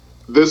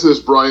This is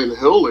Brian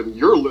Hill, and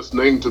you're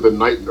listening to The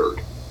Night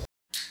Nerd.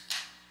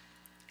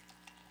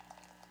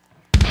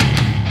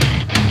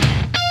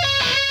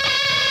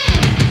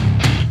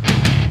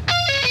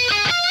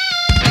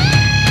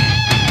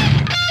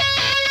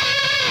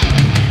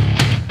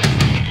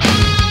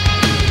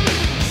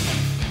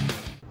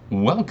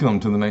 Welcome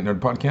to the Night Nerd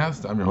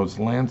Podcast. I'm your host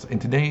Lance, and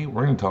today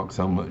we're going to talk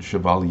some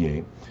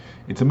Chevalier.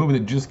 It's a movie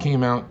that just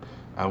came out.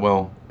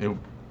 It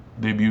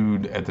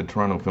debuted at the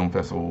Toronto Film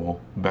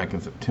Festival back in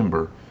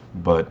September,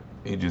 but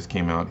it just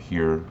came out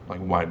here like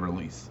wide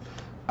release.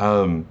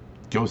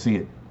 Go see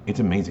it.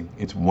 It's amazing.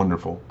 It's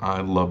wonderful.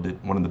 I loved it.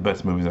 One of the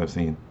best movies I've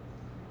seen.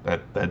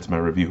 That's my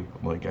review.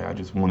 Like, I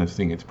just want to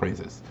sing its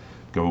praises.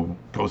 Go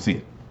see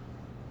it.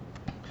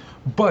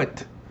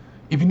 But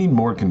if you need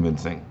more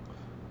convincing,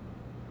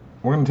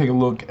 we're going to take a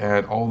look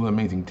at all the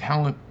amazing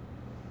talent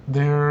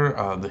there,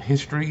 the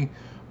history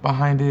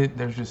behind it.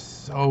 There's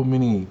just so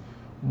many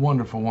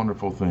wonderful,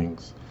 wonderful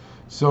things.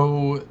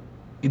 So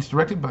it's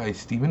directed by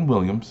Stephen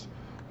Williams,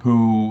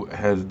 who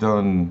has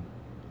done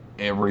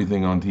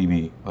everything on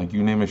TV. Like,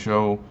 you name a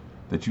show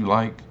that you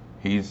like,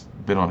 he's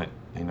been on it.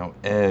 You know,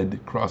 Ed,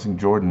 Crossing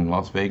Jordan,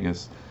 Las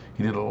Vegas.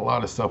 He did a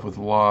lot of stuff with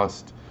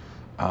Lost,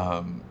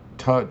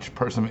 Touch,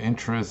 Person of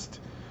Interest,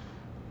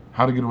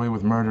 How to Get Away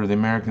with Murder, The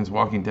Americans,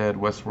 Walking Dead,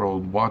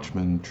 Westworld,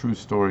 Watchmen, True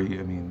Story.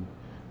 I mean,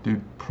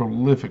 dude,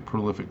 prolific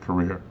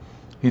career.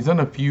 He's done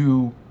a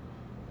few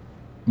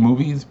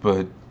movies,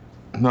 but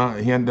he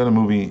hadn't done a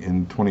movie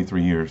in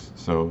 23 years,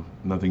 so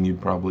nothing you'd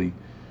probably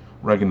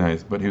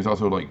recognize. But he was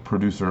also like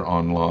producer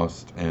on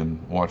Lost and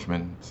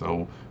Watchmen,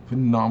 so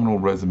phenomenal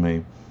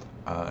resume.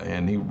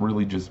 And he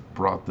really just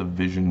brought the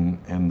vision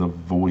and the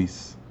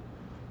voice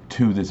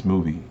to this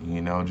movie.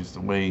 You know, just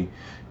the way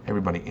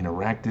everybody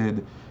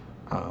interacted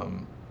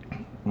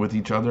with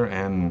each other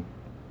and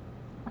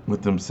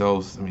with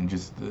themselves. I mean,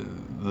 just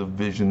the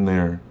vision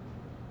there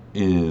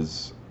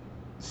is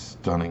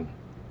stunning.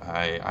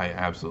 I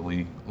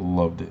absolutely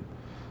loved it.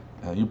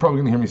 You're probably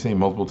going to hear me say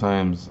multiple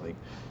times, like,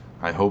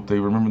 I hope they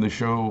remember the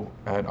show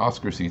at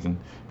Oscar season,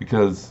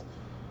 because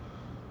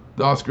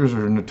the Oscars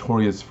are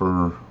notorious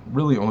for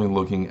really only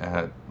looking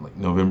at like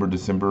November,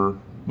 December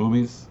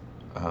movies,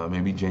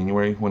 maybe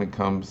January when it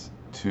comes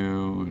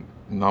to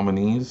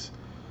nominees.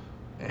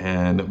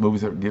 And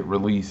movies that get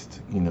released,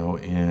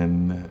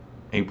 in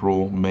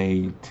April,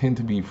 May, tend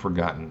to be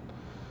forgotten.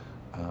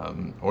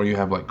 Or you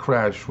have like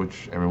Crash,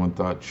 which everyone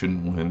thought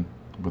shouldn't win,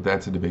 but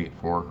that's a debate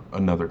for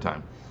another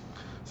time.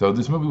 So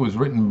this movie was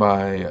written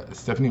by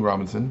Stephanie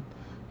Robinson,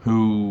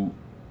 who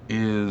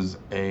is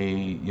a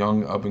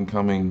young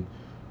up-and-coming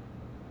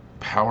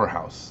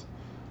powerhouse.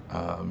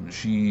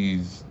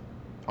 She's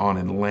on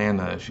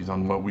Atlanta. She's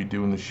on What We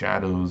Do in the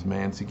Shadows,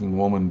 Man Seeking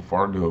Woman,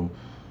 Fargo.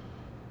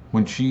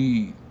 When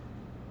she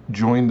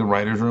joined the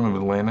writer's room of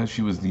Atlanta,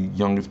 she was the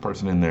youngest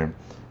person in there,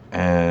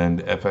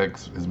 and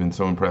FX has been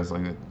so impressed,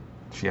 like, that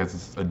she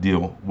has a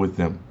deal with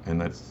them,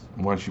 and that's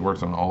why she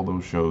works on all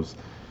those shows.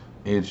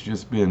 It's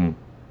just been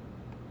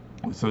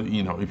so,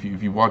 if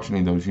you watch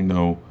any of those,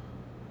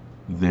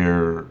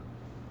 they're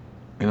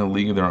in a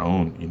league of their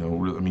own.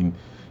 I mean,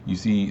 you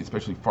see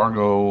especially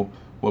Fargo,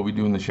 What We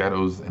Do in the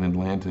Shadows, and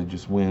Atlanta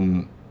just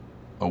win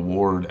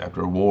award after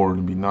award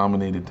and be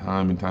nominated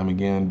time and time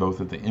again,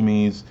 both at the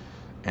Emmys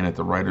and at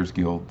the Writers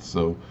Guild.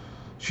 So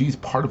she's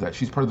part of that.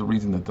 She's part of the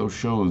reason that those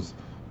shows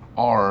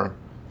are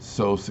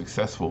so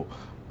successful.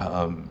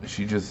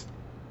 She just,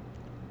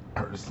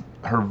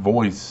 her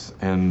voice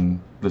and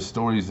the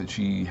stories that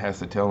she has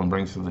to tell and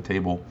brings to the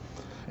table.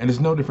 And it's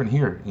no different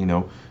here.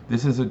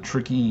 This is a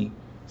tricky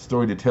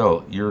story to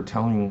tell. You're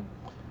telling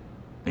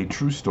a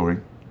true story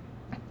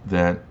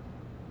that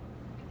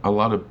a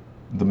lot of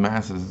the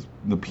masses,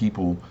 the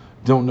people,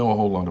 don't know a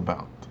whole lot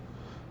about.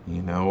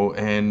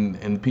 And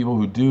the people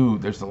who do,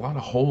 there's a lot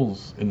of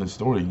holes in the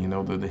story.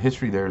 The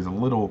history there is a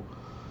little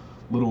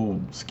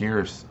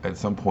scarce at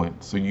some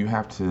point. So you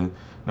have to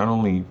not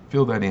only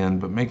fill that in,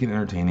 but make it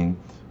entertaining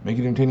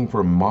for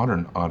a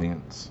modern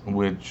audience,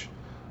 which,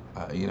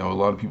 a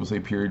lot of people say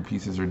period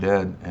pieces are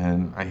dead,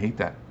 and I hate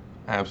that.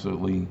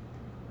 Absolutely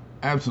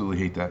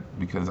hate that,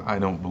 because I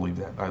don't believe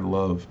that. I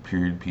love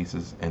period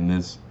pieces, and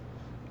this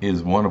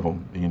is one of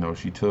them.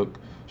 She took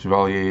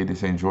Chevalier de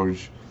Saint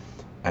George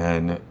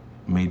and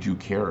made you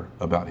care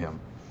about him.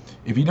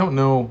 If you don't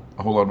know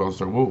a whole lot about the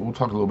story, we'll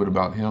talk a little bit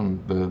about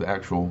him, the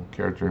actual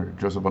character,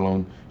 Joseph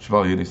Ballon,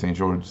 Chevalier de Saint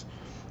George.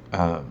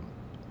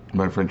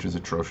 My French is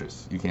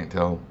atrocious. You can't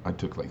tell. I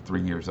took like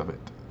 3 years of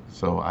it,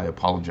 so I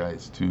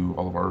apologize to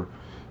all of our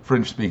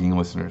French-speaking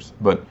listeners.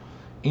 But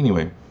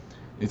anyway,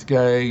 this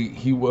guy,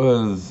 he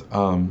was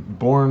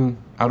born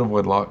out of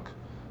wedlock.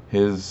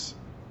 His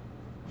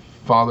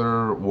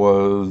father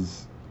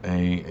was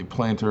a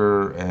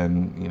planter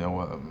and,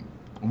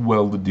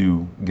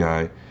 well-to-do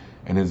guy,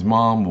 and his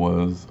mom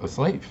was a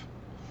slave.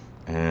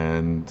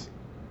 And,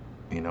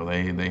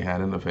 they had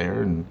an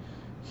affair, and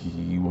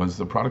he was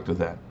the product of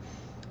that.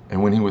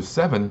 And when he was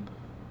 7,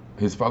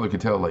 his father could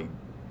tell, like,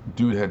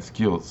 dude had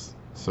skills.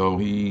 So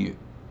he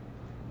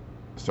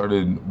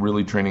started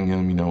really training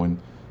him, in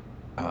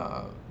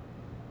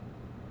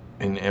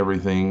and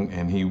everything,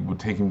 and he would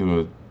take him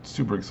to a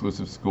super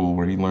exclusive school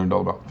where he learned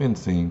all about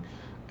fencing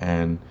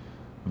and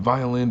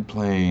violin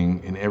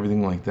playing and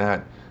everything like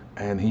that.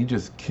 And he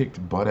just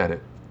kicked butt at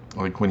it.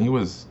 Like when he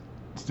was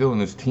still in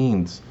his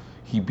teens,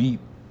 he beat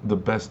the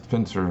best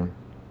fencer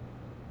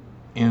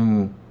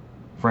in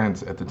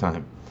France at the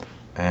time,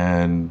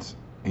 and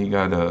he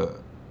got a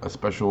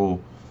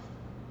special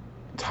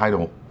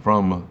title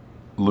from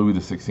Louis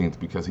XVI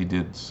because he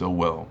did so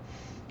well.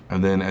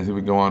 And then as he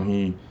would go on,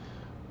 he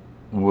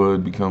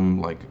would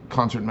become like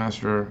concert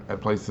master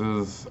at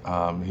places.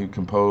 He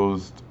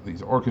composed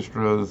these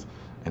orchestras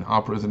and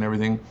operas and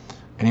everything,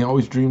 and he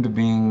always dreamed of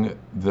being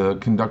the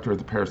conductor at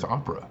the Paris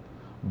Opera.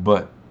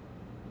 But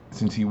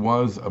since he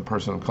was a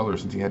person of color,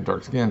 since he had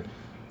dark skin,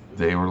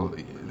 they were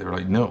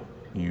like, no,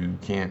 you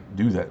can't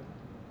do that.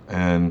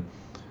 And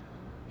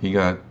he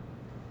got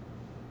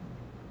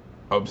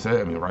upset.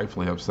 I mean,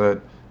 rightfully upset,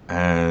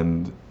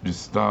 and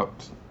just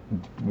stopped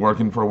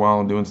working for a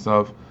while and doing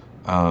stuff.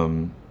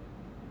 And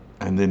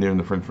then during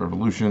the French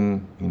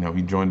Revolution,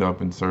 he joined up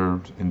and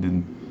served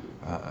and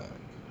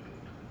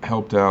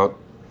helped out,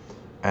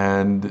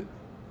 and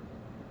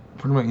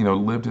pretty much,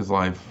 lived his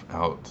life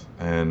out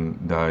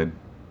and died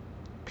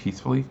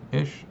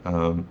peacefully-ish.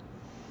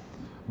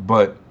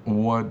 But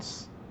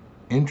what's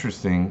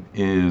interesting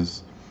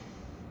is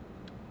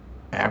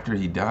after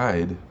he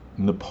died,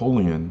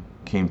 Napoleon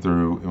came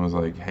through and was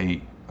like,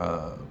 hey,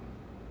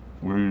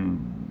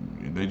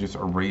 they just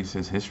erase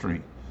his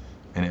history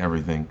and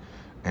everything.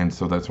 And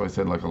so that's why I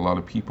said, like, a lot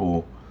of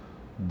people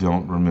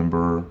don't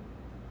remember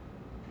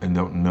and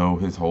don't know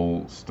his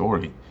whole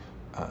story.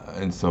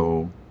 And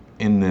so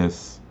in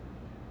this,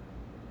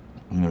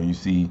 you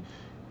see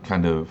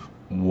kind of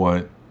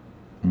what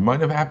might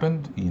have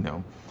happened.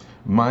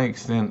 My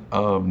extent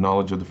of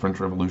knowledge of the French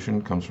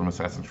Revolution comes from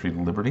Assassin's Creed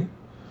Liberty,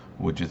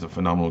 which is a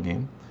phenomenal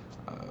game.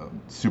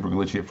 Super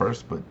glitchy at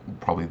first, but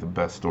probably the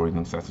best story in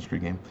an Assassin's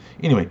Creed game.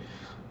 Anyway,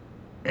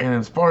 and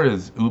as far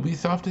as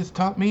Ubisoft has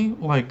taught me,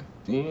 like,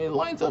 it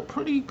lines up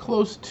pretty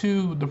close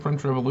to the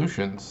French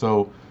Revolution.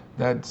 So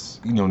that's,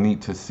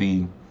 neat to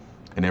see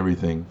and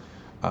everything.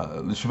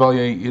 The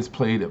Chevalier is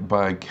played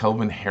by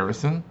Kelvin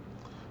Harrison,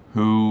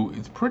 who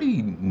is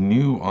pretty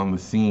new on the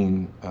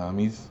scene.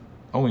 He's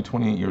only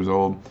 28 years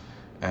old.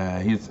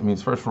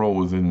 His first role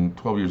was in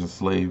 12 Years a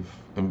Slave.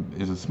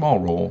 It's a small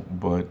role,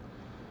 but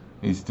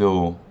he's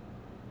still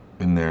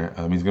in there.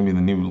 He's going to be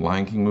in the new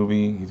Lion King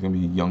movie. He's going to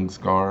be young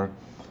Scar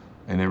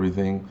and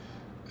everything.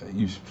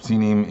 You've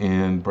seen him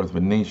in Birth of a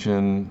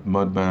Nation,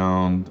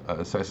 Mudbound,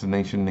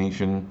 Assassination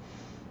Nation,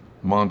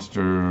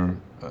 Monster,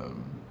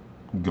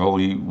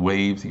 Gully,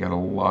 Waves. He got a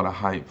lot of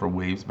hype for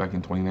Waves back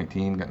in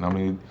 2019, got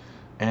nominated,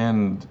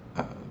 and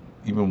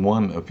even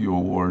won a few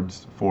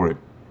awards for it.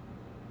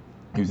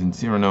 He was in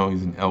Cyrano,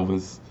 he's in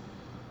Elvis.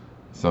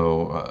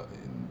 So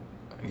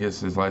I guess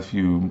his last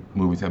few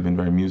movies have been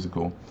very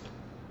musical.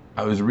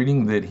 I was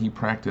reading that he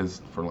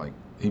practiced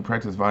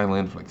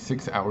violin for like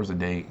 6 hours a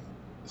day,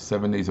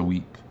 7 days a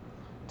week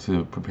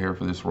to prepare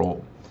for this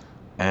role.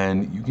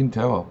 And you can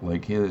tell,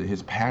 like,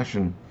 his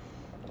passion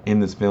in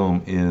this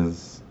film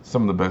is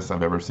some of the best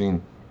I've ever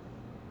seen.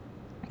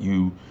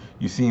 You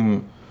see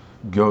him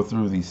go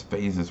through these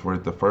phases where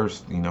at the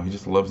first, he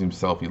just loves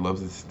himself. He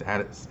loves his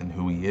status and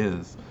who he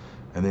is.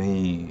 And then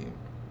he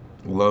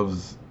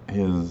loves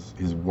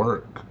his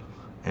work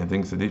and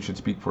thinks that it should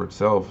speak for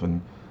itself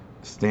and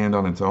stand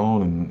on its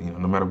own. And,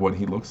 no matter what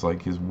he looks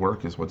like, his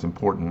work is what's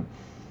important.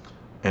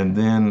 And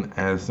then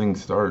as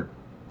things start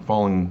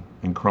falling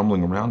and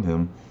crumbling around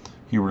him,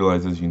 he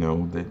realizes,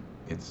 that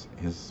it's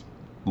his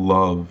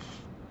love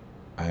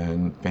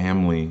and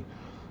family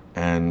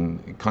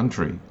and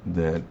country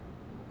that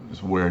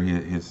is where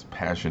his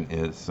passion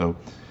is. So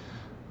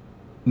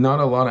not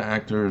a lot of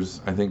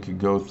actors, I think, could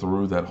go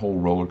through that whole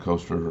roller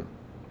coaster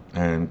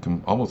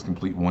and almost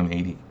complete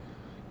 180.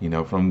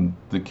 From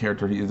the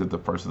character he is at the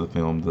first of the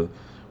film, the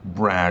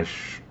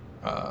brash,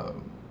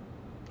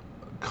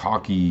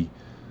 cocky,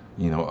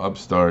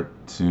 upstart,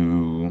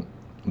 to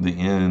the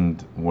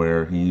end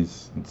where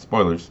he's,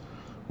 spoilers,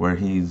 where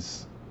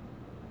he's,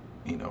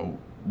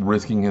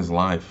 risking his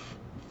life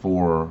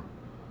for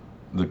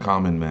the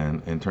common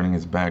man and turning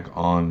his back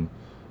on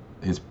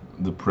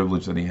the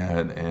privilege that he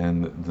had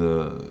and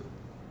the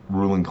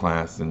ruling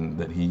class and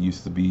that he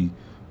used to be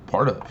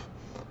part of.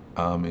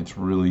 It's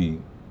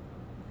really,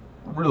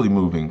 really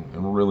moving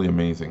and really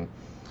amazing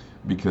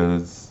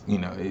because,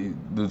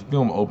 the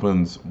film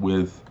opens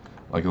with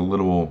like a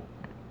little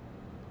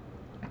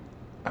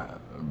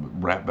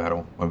rap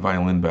battle, a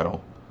violin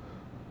battle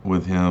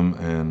with him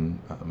and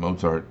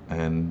Mozart,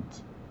 and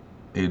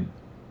it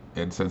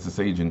sets the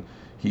stage, and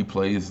he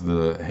plays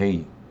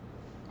hey,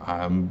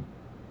 I'm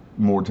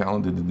more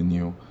talented than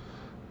you,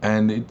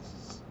 and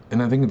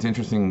I think it's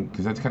interesting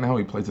because that's kind of how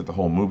he plays it the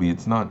whole movie.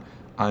 It's not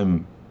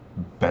I'm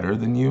better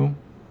than you,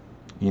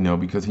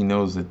 because he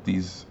knows that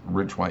these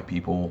rich white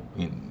people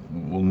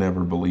will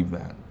never believe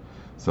that.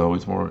 So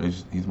he's more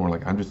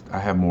like I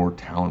have more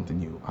talent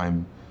than you.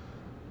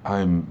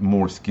 I'm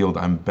more skilled.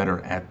 I'm better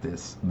at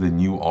this than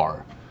you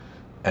are,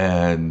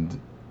 and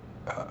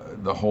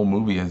the whole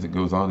movie as it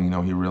goes on,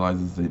 he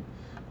realizes that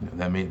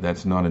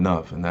that's not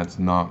enough, and that's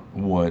not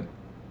what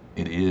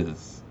it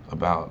is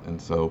about.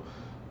 And so,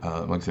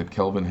 like I said,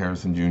 Kelvin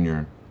Harrison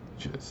Jr.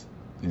 just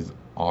is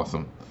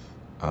awesome.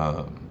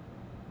 Um,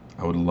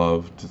 I would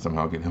love to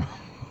somehow get him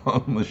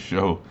on the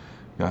show.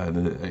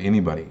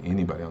 Anybody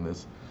on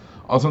this.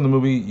 Also in the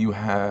movie, you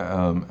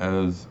had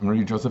as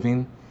Marie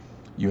Josephine,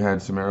 you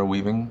had Samara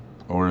Weaving,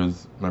 or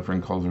as my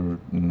friend calls her,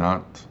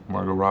 not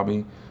Margot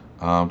Robbie,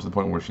 to the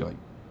point where she, like,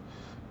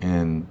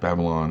 in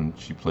Babylon,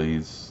 she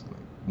plays,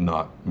 like,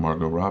 not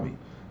Margot Robbie.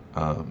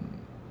 Um,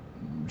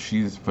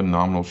 she's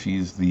phenomenal.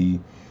 She's the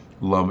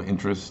love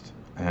interest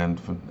and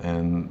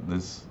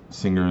this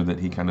singer that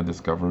he kind of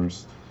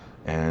discovers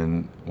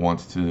and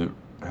wants to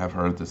have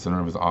her at the center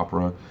of his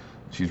opera.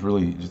 She's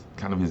really just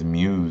kind of his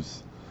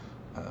muse.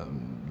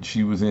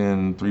 She was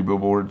in Three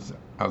Billboards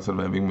Outside of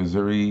Ebbing,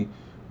 Missouri,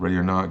 Ready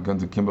or Not,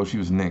 Guns Akimbo. She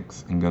was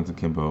Nix in Guns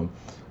Akimbo.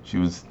 She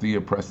was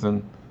Thea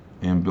Preston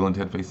in Bill and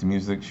Ted Face the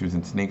Music. She was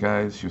in Snake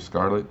Eyes. She was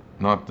Scarlet,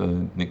 not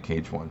the Nick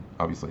Cage one.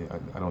 Obviously,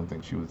 I don't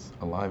think she was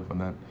alive when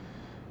that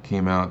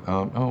came out.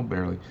 Oh,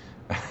 barely.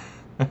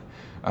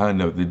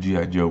 No, the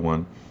G.I. Joe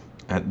one.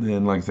 And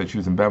then, like I said, she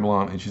was in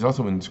Babylon, and she's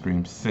also in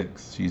Scream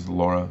 6. She's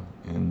Laura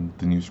in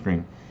the new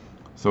Scream.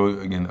 So,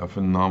 again, a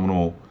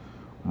phenomenal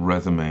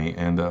resume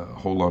and a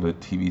whole lot of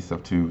TV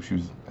stuff, too. She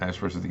was Ash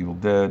vs. Evil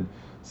Dead,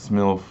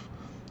 Smilf,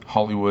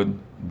 Hollywood,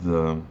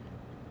 the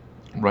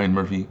Ryan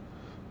Murphy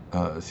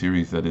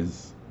series that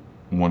is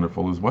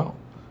wonderful as well.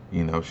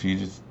 She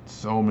just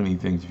so many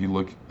things. If you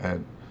look at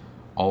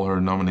all her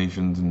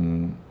nominations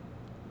and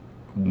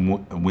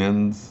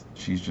wins,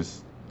 she's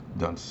just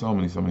done so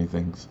many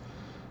things.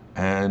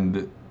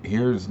 And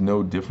here's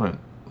no different.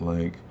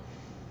 Like,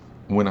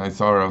 when I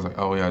saw her, I was like,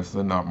 oh yeah, it's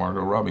the not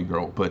Margot Robbie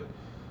girl, but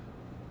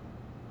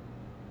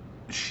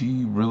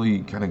she really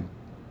kind of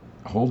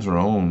holds her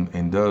own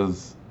and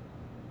does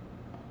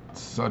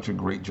such a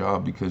great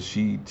job, because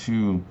she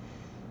too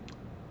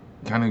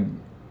kind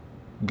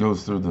of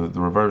goes through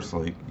the reverse.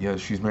 Like, yeah,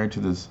 she's married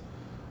to this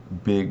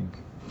big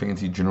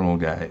fancy general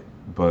guy,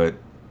 but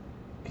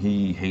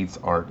he hates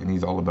art and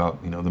he's all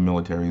about the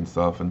military and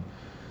stuff. And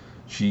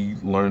she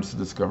learns to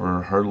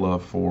discover her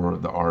love for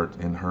the art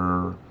and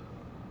her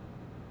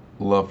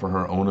love for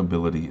her own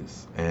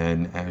abilities.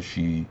 And as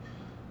she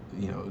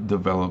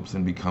develops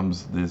and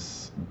becomes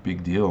this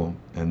big deal,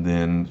 and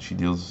then she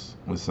deals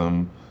with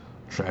some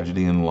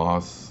tragedy and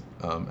loss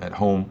at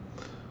home,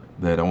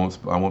 that I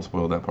won't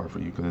spoil that part for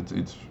you, because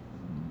it's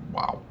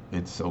wow,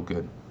 it's so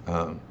good.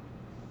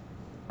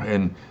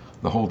 And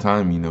the whole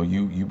time,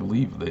 you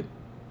believe that,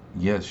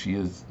 yes, she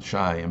is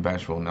shy and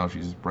bashful, and now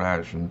she's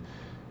brash, and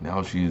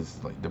now she's,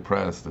 like,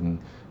 depressed, and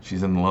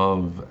she's in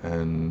love,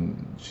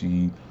 and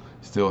she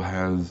still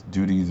has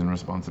duties and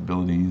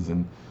responsibilities,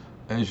 and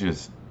it's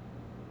just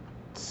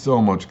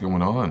so much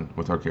going on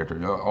with her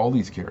character, all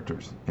these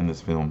characters in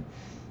this film,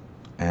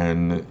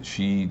 and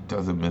she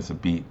doesn't miss a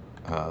beat.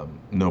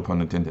 No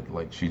pun intended.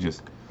 Like, she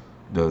just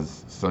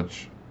does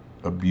such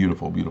a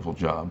beautiful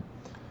job.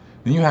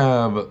 Then you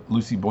have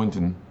Lucy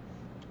Boynton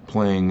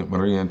playing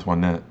Marie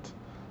Antoinette,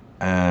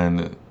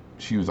 and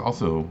she was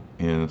also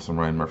in some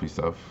Ryan Murphy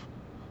stuff.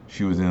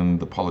 She was in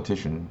The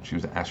Politician. She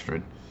was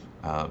Astrid.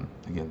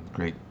 Again,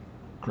 great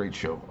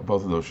show.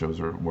 Both of those shows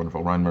are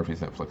wonderful. Ryan Murphy's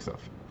Netflix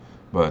stuff,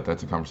 but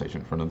that's a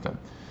conversation for another time.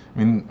 I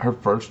mean, her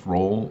first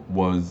role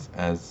was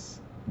as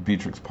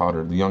Beatrix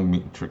Potter, the young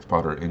Beatrix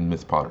Potter in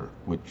Miss Potter,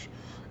 which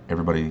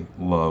everybody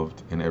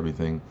loved and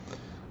everything.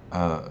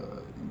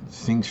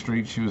 Sing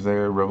Street, she was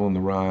there. Revel in the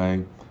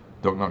Rye,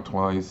 Don't Knock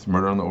Twice,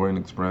 Murder on the Orient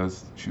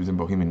Express. She was in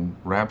Bohemian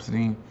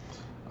Rhapsody,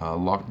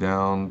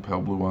 Lockdown,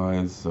 Pale Blue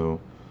Eyes.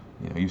 So,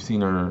 you've seen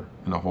her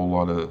in a whole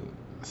lot of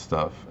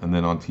stuff. And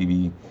then on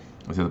TV,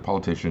 I said The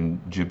Politician,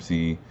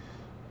 Gypsy,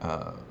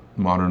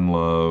 Modern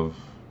Love,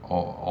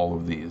 all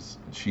of these.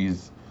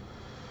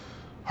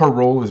 Her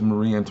role as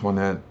Marie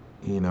Antoinette,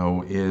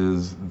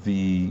 is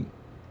the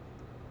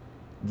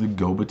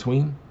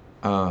go-between,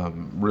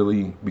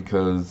 really,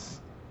 because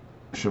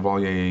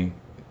Chevalier,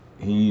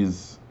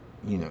 he's,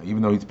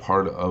 even though he's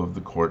part of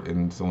the court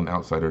and still an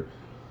outsider,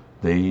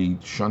 they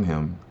shun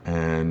him,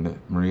 and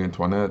Marie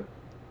Antoinette,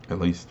 at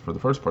least for the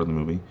first part of the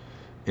movie,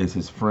 is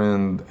his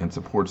friend and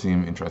supports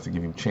him and tries to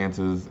give him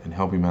chances and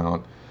help him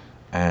out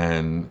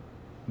and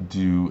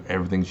do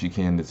everything she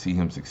can to see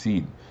him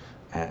succeed.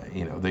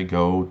 They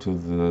go to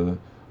the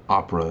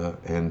opera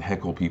and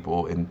heckle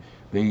people, and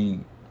they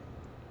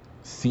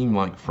seem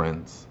like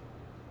friends,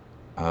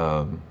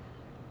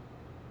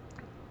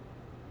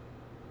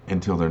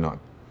 until they're not.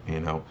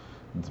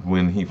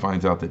 When he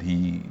finds out that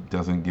he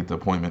doesn't get the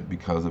appointment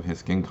because of his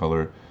skin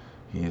color,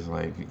 he's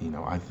like,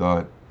 I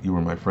thought you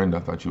were my friend. I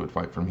thought you would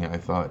fight for me. I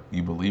thought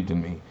you believed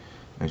in me.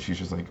 And she's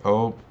just like,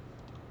 oh,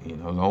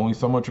 there's only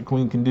so much a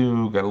queen can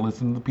do. Got to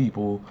listen to the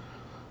people.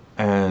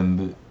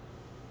 And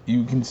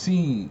you can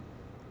see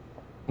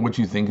what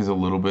you think is a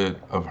little bit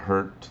of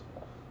hurt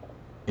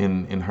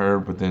in her,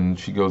 but then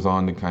she goes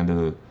on to kind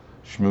of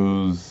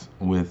schmooze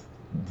with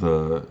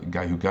the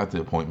guy who got the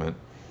appointment,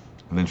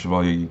 and then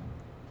Chevalier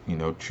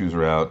chews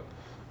her out.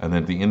 And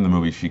then at the end of the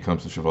movie, she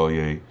comes to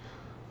Chevalier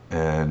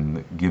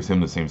and gives him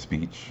the same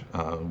speech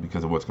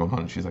because of what's going on.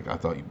 And she's like, I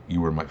thought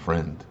you were my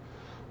friend.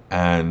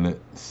 And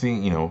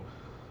seeing,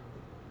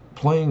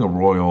 playing a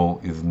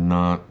royal is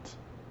not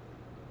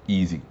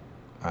easy.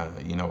 A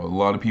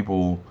lot of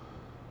people,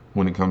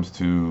 when it comes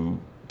to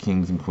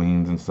kings and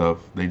queens and stuff,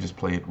 they just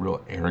play it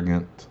real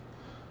arrogant.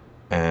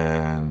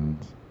 And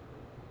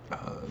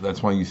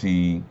that's why you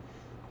see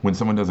when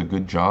someone does a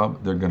good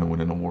job, they're going to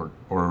win an award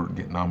or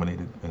get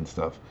nominated and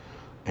stuff.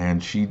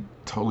 And she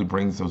totally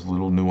brings those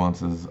little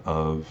nuances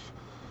of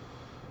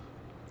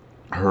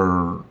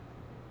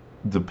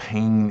the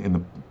pain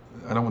and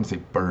I don't want to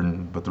say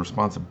burden, but the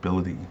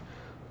responsibility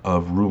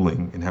of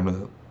ruling and having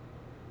to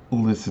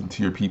listen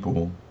to your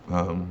people,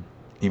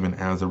 even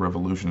as a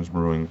revolution is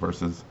brewing,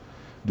 versus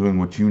doing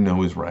what you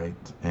know is right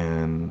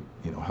and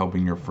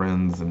helping your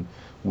friends. And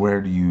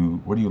where do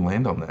you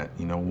land on that?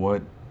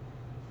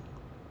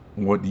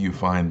 What do you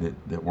find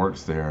that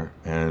works there?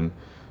 And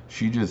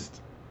she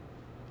just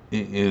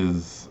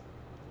is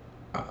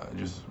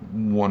just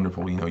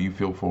wonderful. You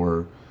feel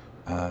for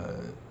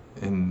her,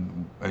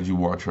 and as you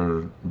watch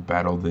her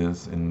battle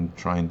this and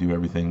try and do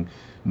everything,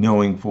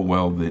 knowing full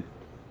well that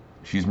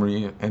she's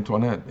Marie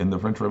Antoinette in the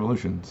French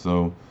Revolution.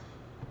 So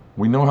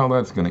we know how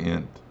that's going to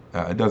end.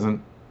 It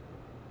doesn't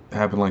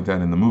happen like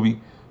that in the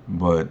movie,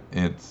 but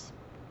it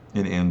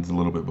ends a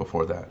little bit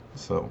before that.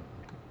 So,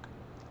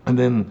 and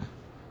then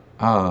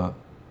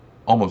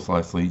almost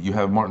lastly, you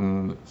have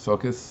Martin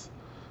Sokas,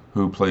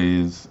 who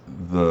plays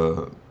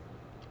the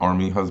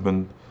army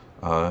husband.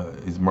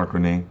 Is Marc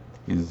Rene.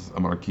 He's a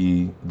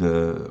Marquis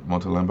de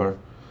Montalembert,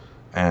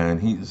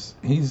 and he's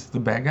the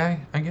bad guy,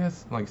 I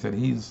guess. Like I said,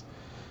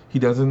 he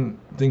doesn't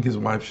think his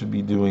wife should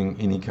be doing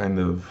any kind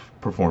of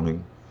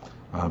performing.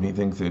 He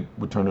thinks it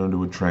would turn her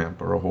into a tramp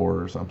or a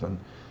whore or something,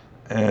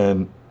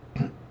 and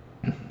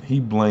he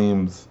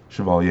blames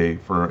Chevalier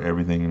for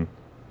everything.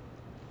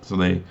 So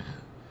they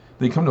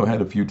come to a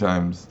head a few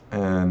times,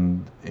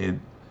 and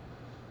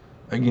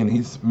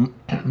he's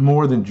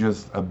more than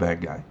just a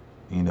bad guy.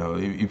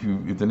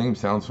 If the name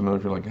sounds familiar,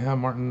 if you're like, yeah,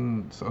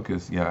 Martin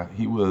Sokas, yeah,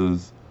 he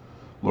was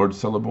Lord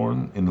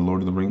Celeborn in the Lord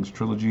of the Rings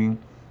trilogy,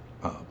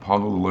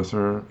 Pongo the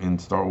Lesser in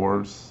Star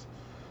Wars.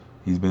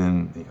 He's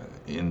been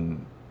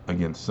in,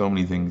 again, so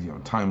many things,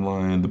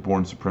 Timeline, The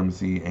Bourne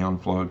Supremacy, Aeon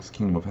Flux,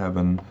 Kingdom of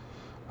Heaven,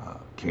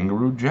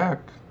 Kangaroo Jack.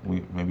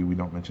 Maybe we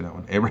don't mention that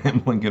one.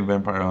 Abraham Lincoln,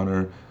 Vampire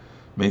Hunter,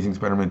 Amazing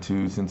Spider-Man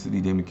 2, Sin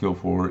City, Dame to Kill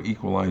For,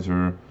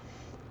 Equalizer,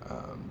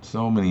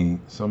 so many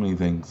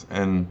things.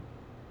 And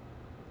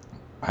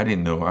I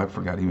didn't know. I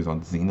forgot he was on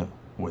Xena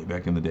way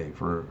back in the day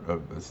for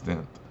a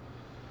stint.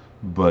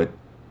 But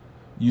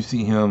you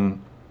see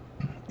him,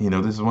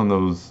 this is one of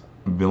those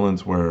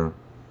villains where,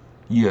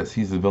 yes,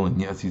 he's the villain.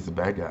 Yes, he's the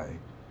bad guy.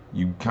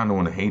 You kind of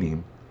want to hate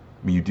him.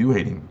 I mean, you do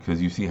hate him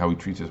because you see how he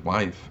treats his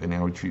wife and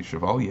how he treats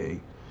Chevalier.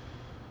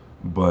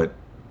 But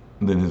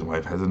then his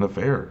wife has an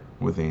affair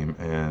with him,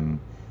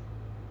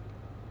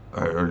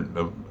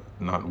 or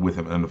not with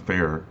him, an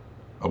affair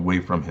away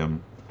from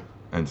him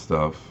and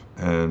stuff.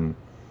 And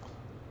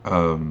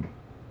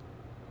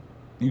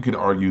you could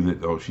argue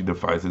that she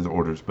defies his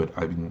orders, but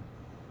I mean,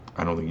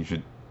 I don't think you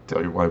should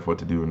tell your wife what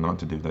to do and not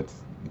to do. That's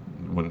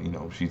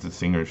when she's a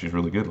singer, she's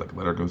really good. Like,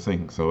 let her go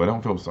sing. So I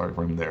don't feel sorry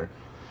for him there,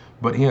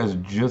 but he has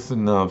just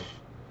enough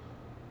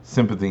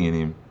sympathy in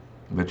him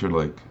that you're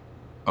like,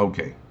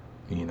 okay,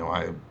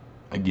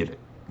 I get it.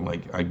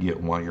 Like, I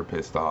get why you're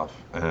pissed off,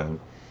 and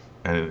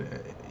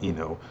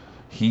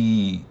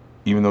he,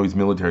 even though he's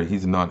military,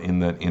 he's not in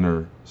that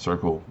inner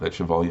circle that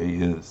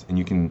Chevalier is, and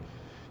you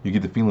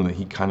get the feeling that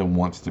he kind of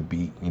wants to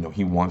be,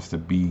 he wants to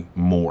be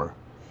more,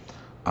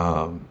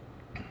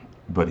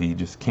 but he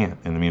just can't.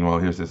 And meanwhile,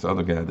 here's this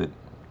other guy that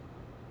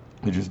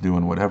is just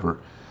doing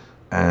whatever,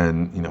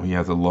 and he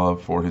has a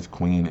love for his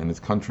queen and his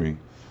country,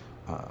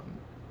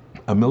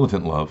 a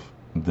militant love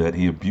that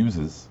he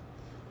abuses,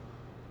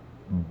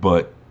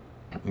 but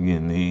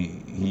again,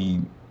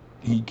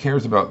 he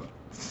cares about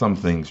some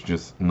things,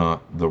 just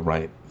not the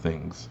right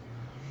things.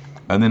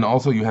 And then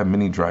also you have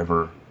Minnie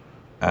Driver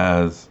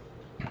as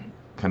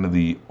kind of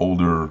the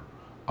older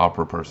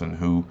opera person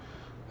who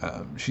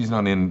she's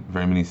not in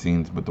very many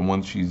scenes, but the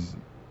ones she's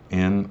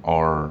in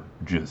are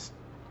just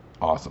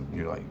awesome.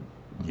 You're like,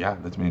 yeah,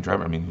 that's Minnie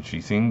Driver. I mean,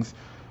 she sings.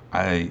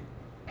 I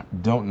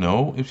don't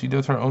know if she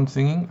does her own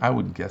singing. I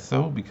would guess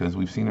so because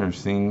we've seen her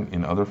sing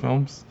in other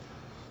films.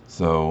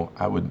 So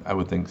I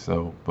would think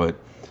so. But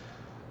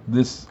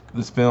this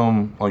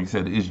film, like I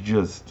said, is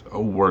just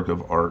a work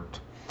of art.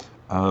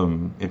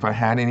 If I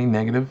had any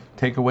negative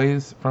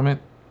takeaways from it,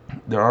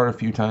 there are a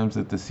few times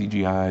that the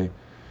CGI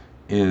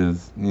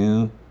is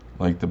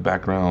like the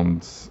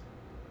backgrounds,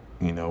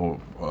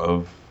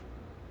 of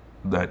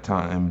that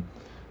time.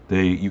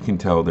 You can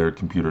tell they're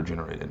computer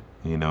generated.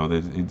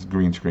 It's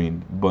green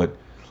screened, but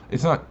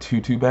it's not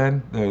too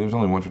bad. There's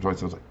only once or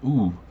twice I was like,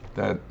 ooh,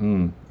 that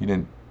you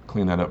didn't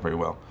clean that up very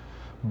well.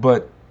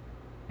 But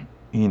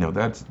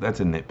that's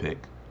a nitpick.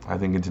 I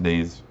think in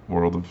today's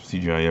world of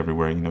CGI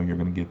everywhere, you're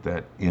going to get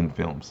that in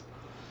films.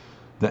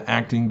 The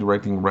acting,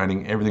 directing,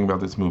 writing, everything about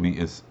this movie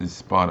is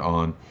spot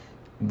on.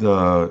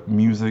 The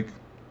music,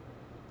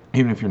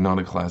 even if you're not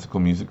a classical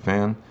music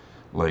fan,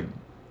 like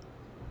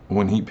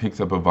when he picks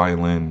up a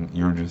violin,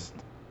 you're just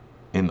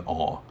in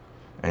awe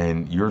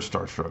and you're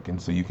starstruck.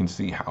 And so you can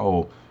see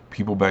how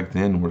people back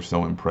then were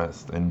so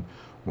impressed and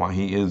why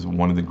he is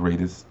one of the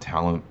greatest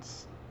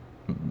talents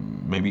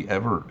maybe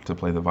ever to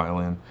play the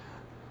violin.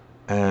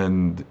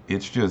 And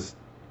it's just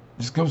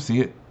go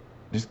see it.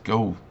 Just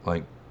go.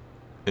 Like,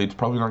 it's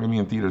probably not going to be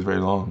in theaters very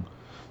long.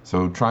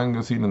 So try and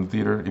go see it in the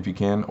theater if you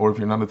can. Or if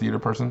you're not a theater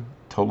person,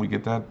 totally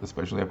get that,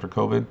 especially after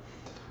COVID.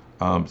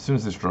 As soon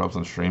as this drops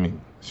on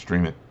streaming,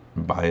 stream it,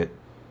 buy it.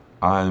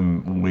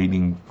 I'm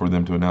waiting for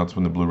them to announce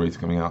when the Blu-ray is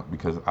coming out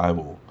because I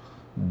will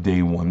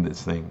day one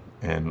this thing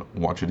and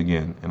watch it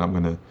again. And I'm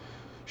going to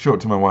show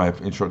it to my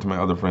wife and show it to my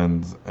other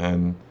friends.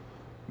 And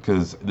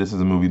because this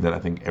is a movie that I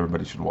think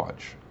everybody should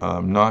watch.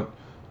 Not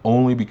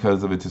only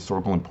because of its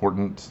historical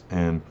importance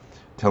and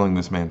telling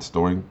this man's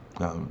story,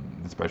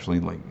 especially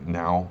like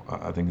now,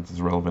 I think it's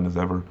as relevant as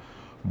ever,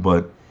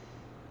 but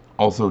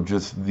also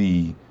just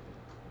the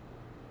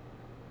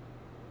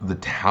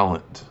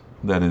talent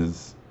that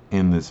is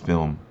in this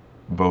film,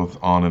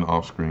 both on and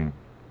off screen,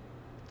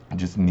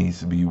 just needs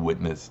to be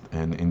witnessed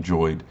and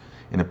enjoyed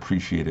and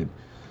appreciated.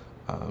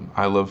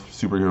 I love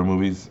superhero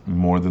movies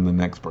more than the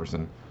next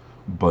person,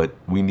 but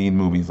we need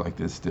movies like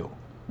this still.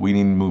 We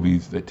need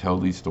movies that tell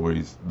these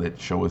stories, that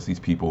show us these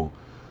people,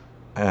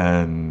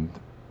 and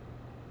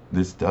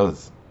this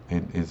does.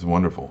 It is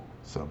wonderful.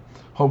 So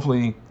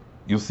hopefully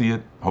you'll see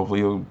it. Hopefully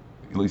you'll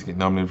at least get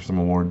nominated for some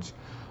awards.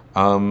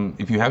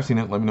 If you have seen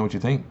it, let me know what you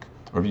think.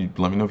 Or if you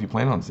let me know if you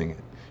plan on seeing it.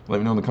 Let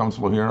me know in the comments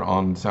below here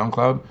on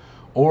SoundCloud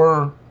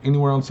or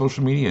anywhere on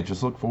social media.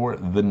 Just look for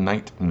The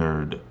Night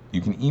Nerd.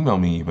 You can email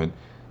me even,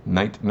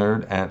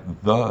 nightnerd at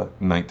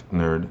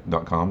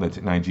thenightnerd.com. That's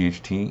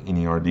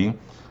NIGHTNERD.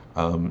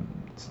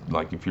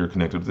 Like if you're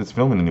connected with this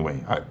film in any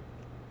way,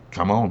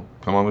 come on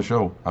the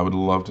show. I would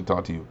love to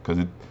talk to you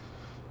because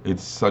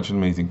it's such an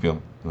amazing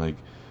film. Like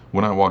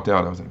when I walked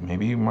out, I was like,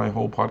 maybe my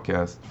whole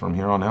podcast from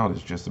here on out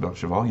is just about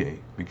Chevalier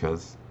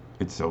because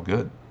it's so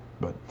good.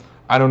 But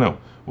I don't know.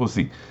 We'll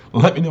see.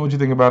 Let me know what you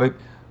think about it.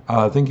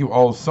 Thank you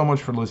all so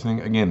much for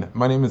listening. Again,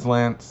 my name is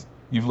Lance.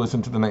 You've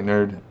listened to The Night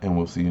Nerd, and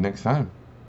we'll see you next time.